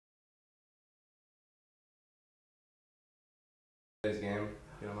Today's game,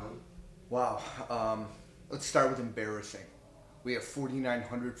 you don't mind? Wow. Let's start with embarrassing. We have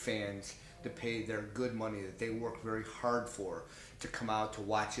 4,900 fans that pay their good money that they work very hard for to come out to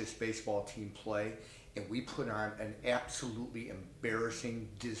watch this baseball team play, and we put on an absolutely embarrassing,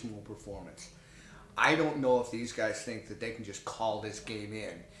 dismal performance. I don't know if these guys think that they can just call this game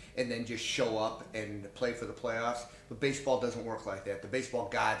in and then just show up and play for the playoffs, but baseball doesn't work like that. The baseball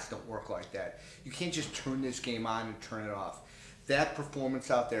gods don't work like that. You can't just turn this game on and turn it off. That performance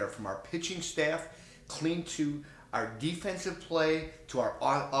out there from our pitching staff, clean to our defensive play, to our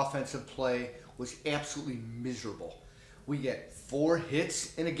offensive play, was absolutely miserable. We get 4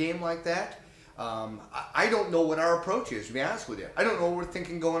 hits in a game like that. I don't know what our approach is, to be honest with you. I don't know what we're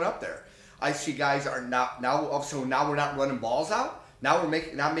thinking going up there. I see guys are now we're not running balls out. Now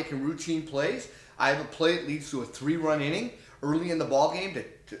we're not making routine plays. I have a play that leads to a 3-run inning early in the ball game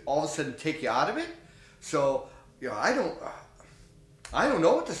to all of a sudden take you out of it. So, you know, I don't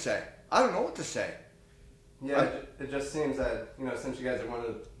know what to say. I don't know what to say. Yeah, it just seems that, you know, since you guys have won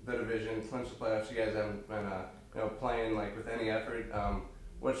the division, clinched the playoffs, you guys haven't been playing like with any effort.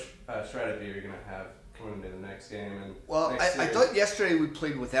 Which strategy are you going to have coming into the next game? And well, I thought yesterday we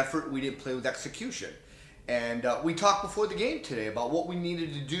played with effort. We didn't play with execution. And we talked before the game today about what we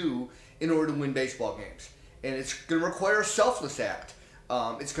needed to do in order to win baseball games. And it's going to require a selfless act.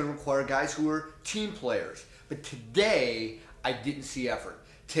 It's going to require guys who are team players. But today, I didn't see effort.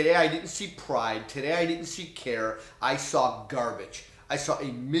 Today, I didn't see pride. Today, I didn't see care. I saw garbage. I saw a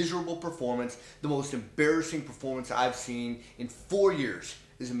miserable performance, the most embarrassing performance I've seen in 4 years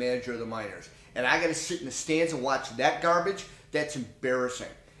as a manager of the Miners. And I got to sit in the stands and watch that garbage. That's embarrassing.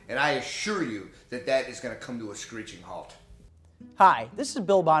 And I assure you that that is going to come to a screeching halt. Hi, this is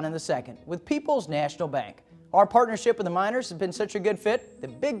Bill Bonin II with People's National Bank. Our partnership with the Miners has been such a good fit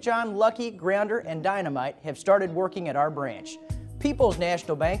that Big John, Lucky, Grounder, and Dynamite have started working at our branch. People's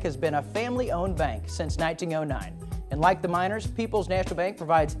National Bank has been a family-owned bank since 1909. And like the Miners, People's National Bank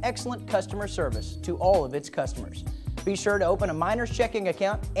provides excellent customer service to all of its customers. Be sure to open a Miners checking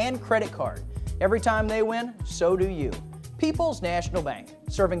account and credit card. Every time they win, so do you. People's National Bank,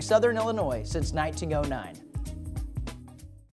 serving Southern Illinois since 1909.